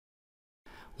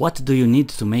What do you need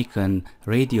to make a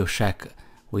Radio Shack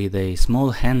with a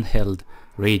small handheld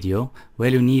radio?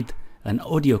 Well, you need an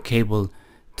audio cable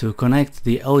to connect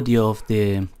the audio of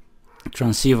the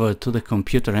transceiver to the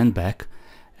computer and back,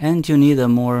 and you need a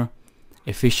more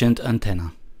efficient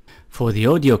antenna. For the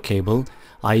audio cable,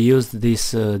 I used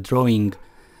this drawing,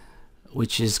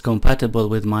 which is compatible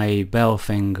with my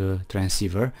Baofeng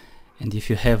transceiver, and if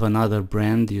you have another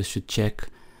brand, you should check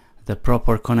the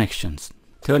proper connections.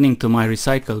 Turning to my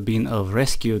recycle bin of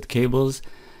rescued cables,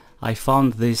 I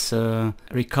found this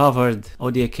recovered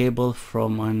audio cable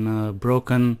from a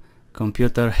broken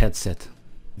computer headset.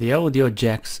 The audio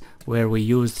jacks where we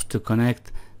used to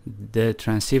connect the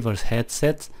transceiver's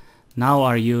headsets now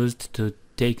are used to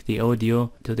take the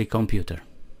audio to the computer.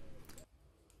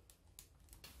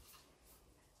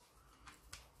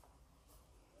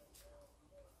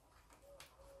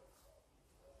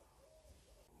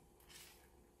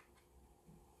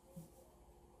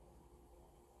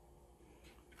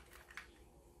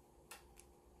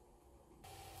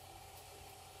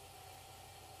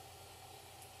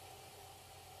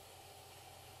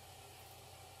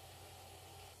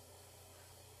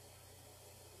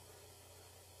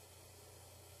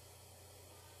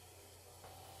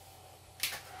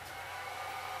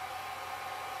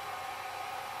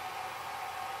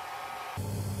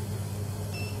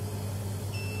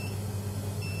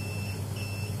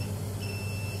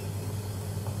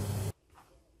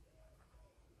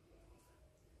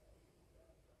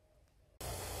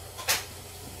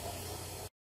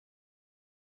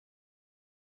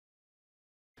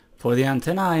 For the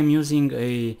antenna, I am using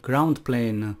a ground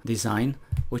plane design,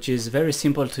 which is very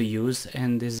simple to use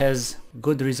and has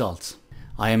good results.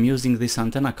 I am using this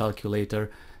antenna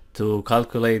calculator to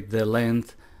calculate the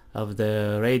length of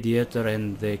the radiator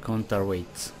and the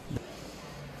counterweights.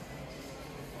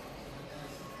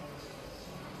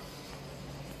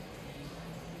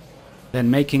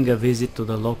 Then, making a visit to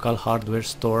the local hardware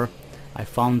store, I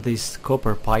found this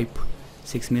copper pipe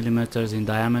 6 mm in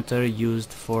diameter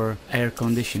used for air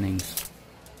conditioning.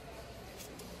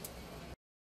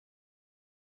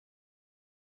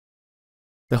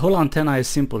 The whole antenna is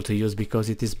simple to use because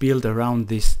it is built around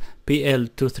this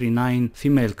PL239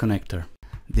 female connector.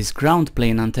 This ground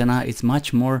plane antenna is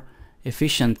much more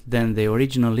efficient than the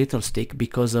original little stick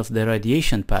because of the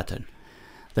radiation pattern.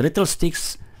 The little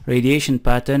stick's radiation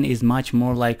pattern is much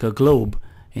more like a globe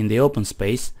in the open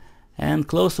space, and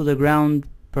close to the ground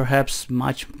perhaps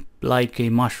much like a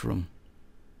mushroom.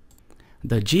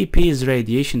 The GP's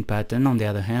radiation pattern, on the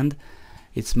other hand,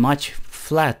 it's much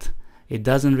flat. It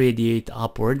doesn't radiate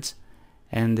upwards,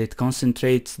 and it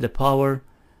concentrates the power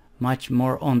much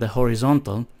more on the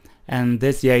horizontal, and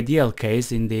that's the ideal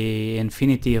case in the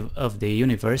infinity of the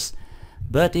universe.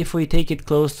 But if we take it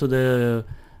close to the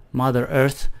Mother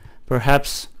Earth,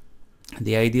 perhaps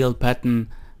the ideal pattern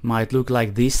might look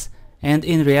like this, and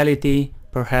in reality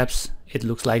perhaps it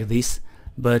looks like this,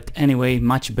 but anyway,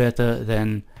 much better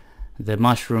than the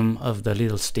mushroom of the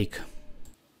little stick.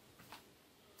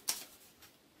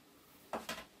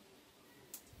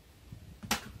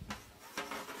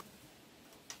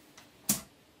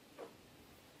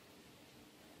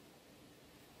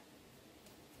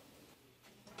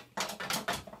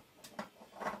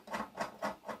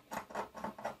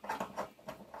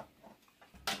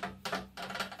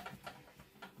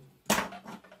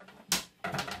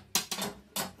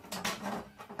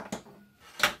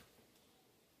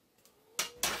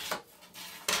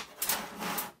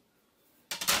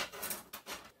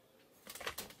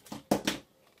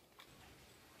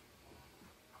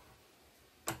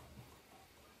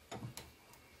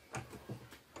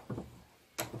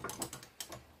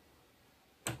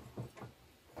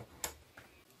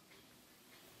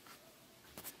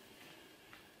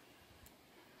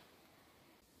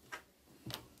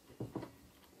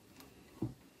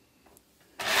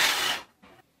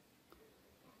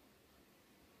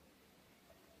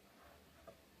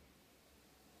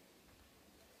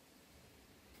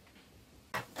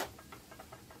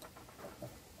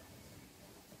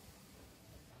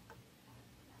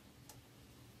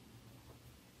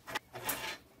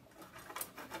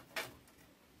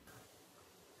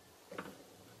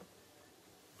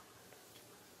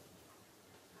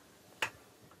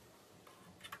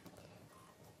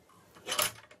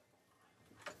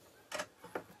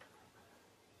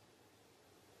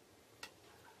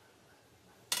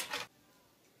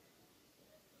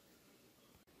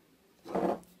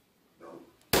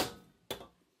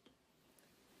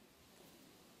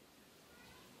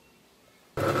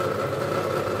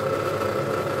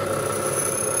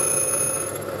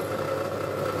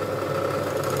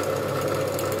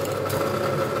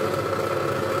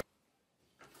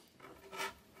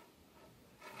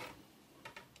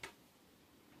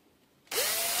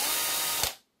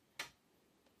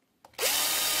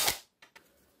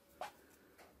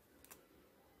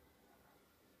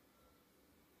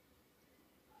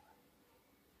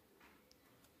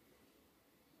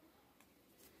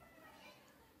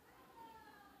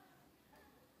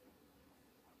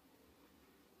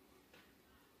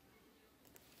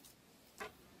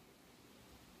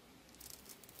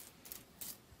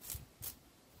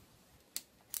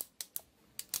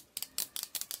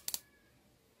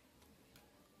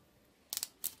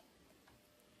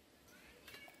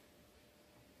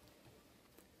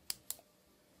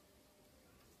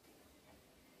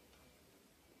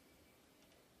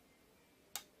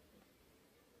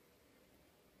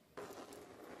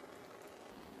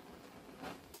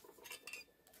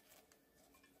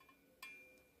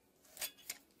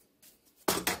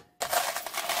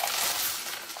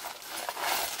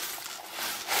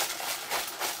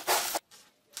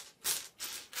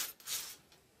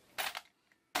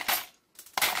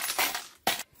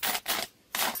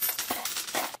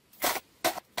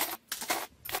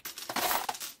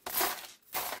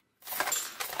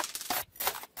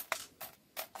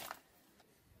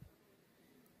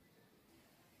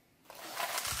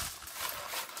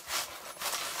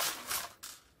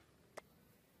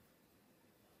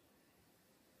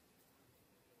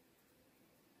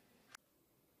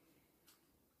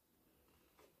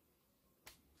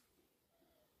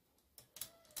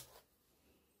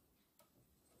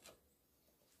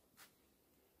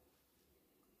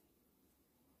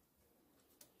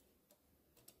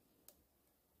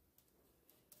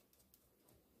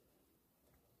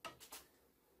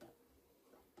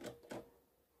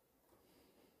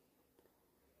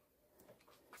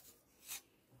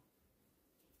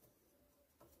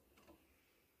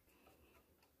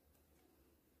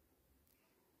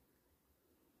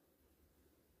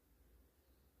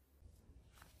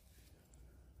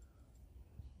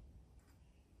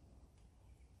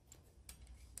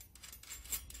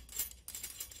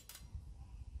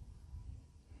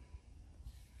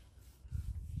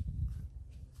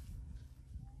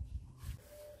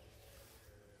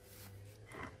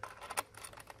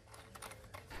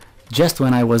 Just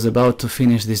when I was about to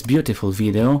finish this beautiful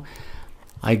video,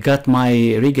 I got my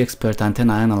Rig Expert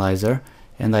antenna analyzer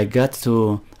and I got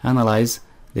to analyze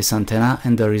this antenna,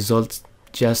 and the results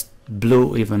just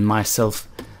blew even myself.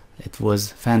 It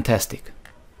was fantastic.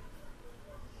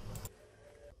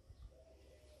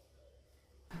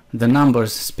 The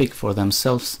numbers speak for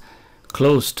themselves,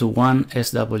 close to 1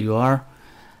 SWR,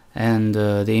 and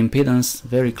the impedance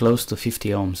very close to 50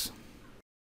 ohms.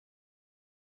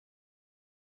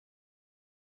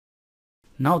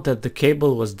 Now that the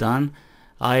cable was done,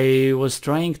 I was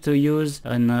trying to use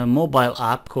a mobile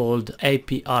app called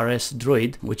APRS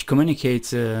Droid, which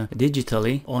communicates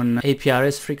digitally on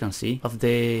APRS frequency of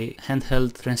the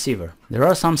handheld transceiver. There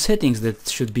are some settings that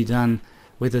should be done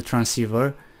with the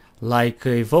transceiver, like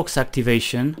Vox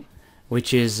activation,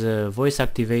 which is voice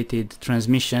activated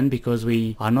transmission, because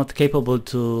we are not capable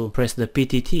to press the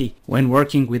PTT when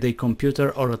working with a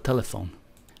computer or a telephone.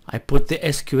 I put the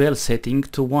SQL setting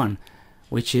to 1,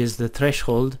 which is the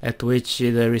threshold at which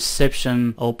the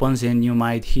reception opens and you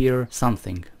might hear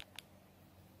something.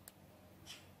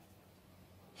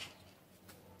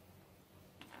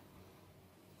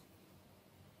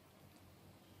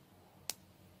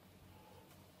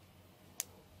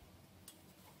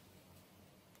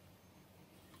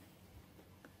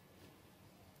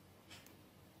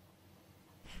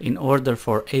 In order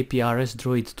for APRS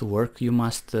Droid to work, you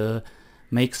must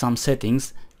make some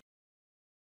settings.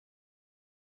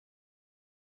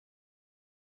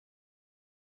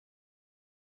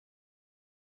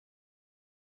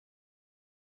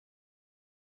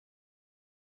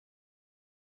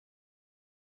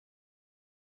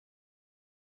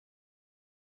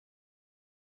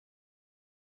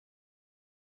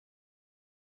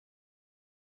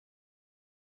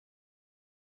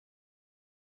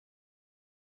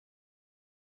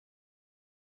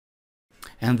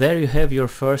 And there you have your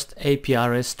first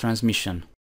APRS transmission.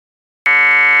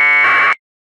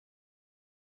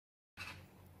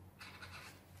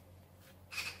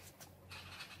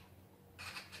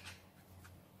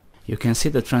 You can see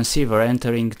the transceiver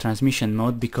entering transmission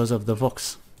mode because of the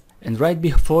Vox. And right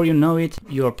before you know it,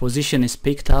 your position is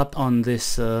picked up on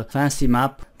this fancy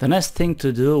map. The next thing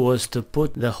to do was to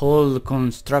put the whole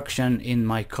construction in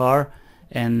my car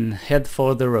and head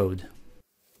for the road.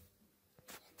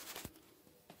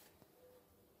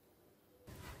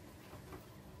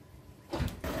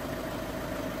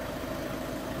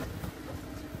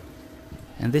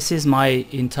 And this is my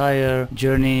entire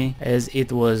journey as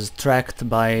it was tracked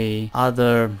by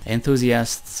other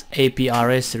enthusiasts'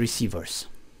 APRS receivers.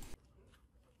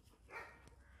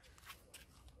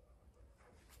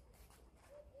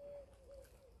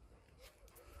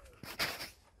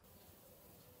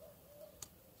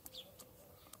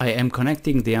 I am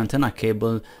connecting the antenna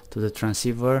cable to the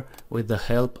transceiver with the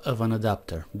help of an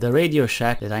adapter. The Radio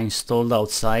Shack that I installed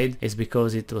outside is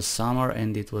because it was summer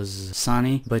and it was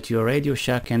sunny, but your Radio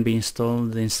Shack can be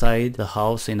installed inside the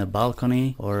house in a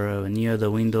balcony or near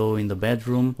the window in the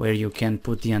bedroom, where you can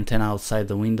put the antenna outside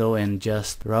the window and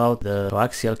just route the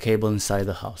coaxial cable inside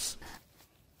the house.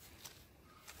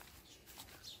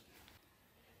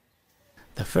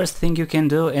 The first thing you can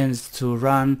do is to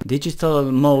run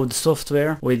digital mode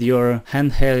software with your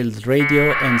handheld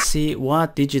radio and see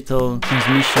what digital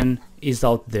transmission is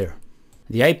out there.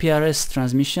 The APRS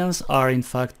transmissions are in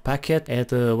fact packet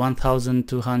at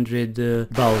 1200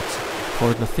 baud.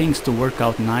 For the things to work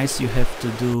out nice, you have to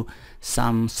do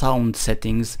some sound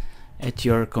settings at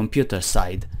your computer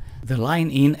side. The line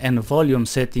in and volume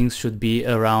settings should be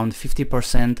around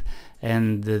 50%,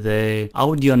 and the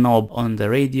audio knob on the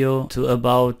radio to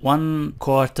about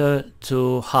 1/4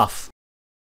 to half.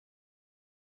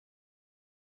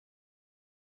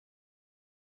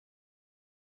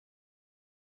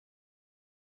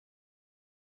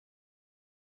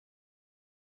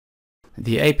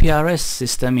 The APRS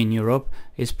system in Europe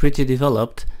is pretty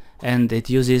developed, and it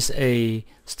uses a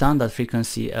standard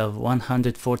frequency of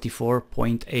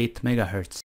 144.8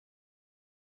 MHz.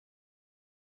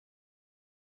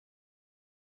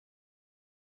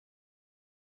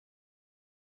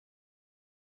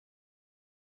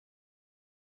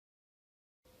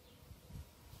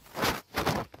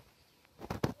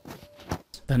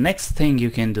 The next thing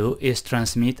you can do is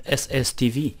transmit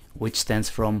SSTV, which stands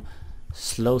from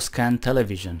slow scan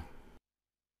television.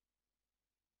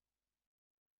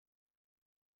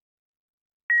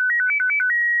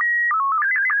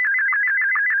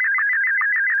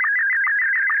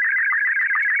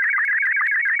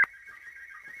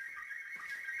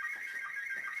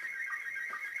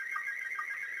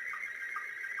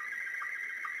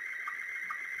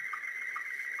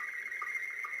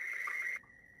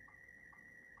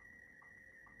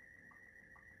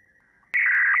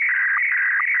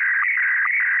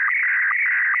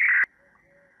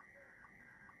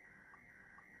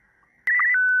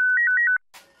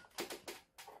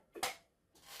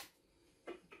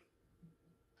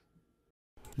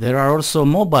 There are also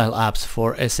mobile apps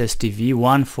for SSTV,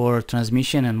 one for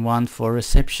transmission and one for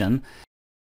reception.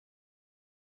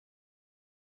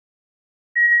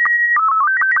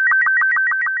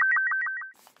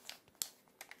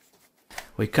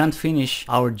 We can't finish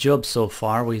our job so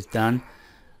far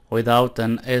without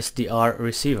an SDR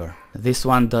receiver. This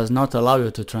one does not allow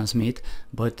you to transmit,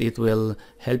 but it will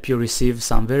help you receive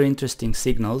some very interesting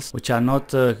signals which are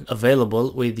not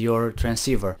available with your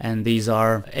transceiver. And these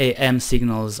are AM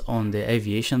signals on the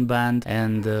aviation band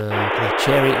and the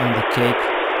cherry on the cake,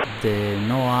 the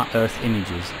NOAA Earth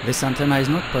images. This antenna is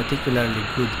not particularly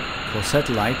good for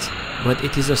satellites, but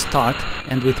it is a start,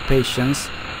 and with patience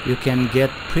you can get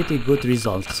pretty good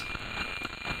results.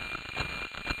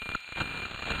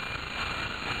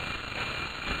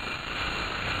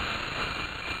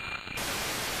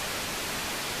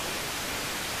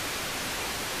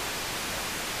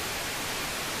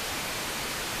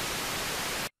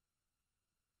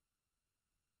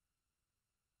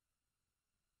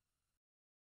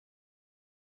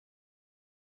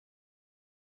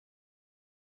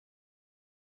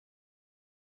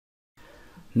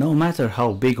 No matter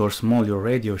how big or small your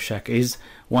Radio Shack is,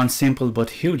 one simple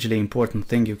but hugely important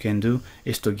thing you can do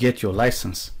is to get your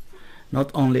license.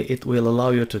 Not only it will allow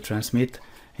you to transmit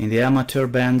in the amateur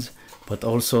bands, but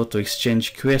also to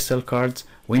exchange QSL cards,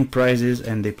 win prizes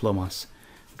and diplomas.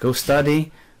 Go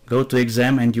study, go to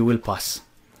exam, and you will pass.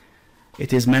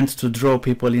 It is meant to draw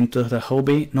people into the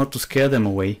hobby, not to scare them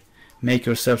away. Make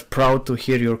yourself proud to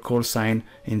hear your call sign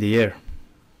in the air.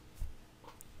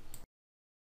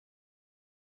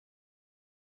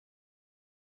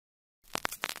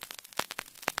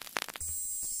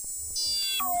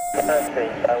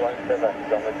 Translate 517,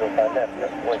 dongle to 5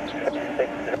 left, wind 6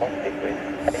 degrees,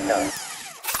 89.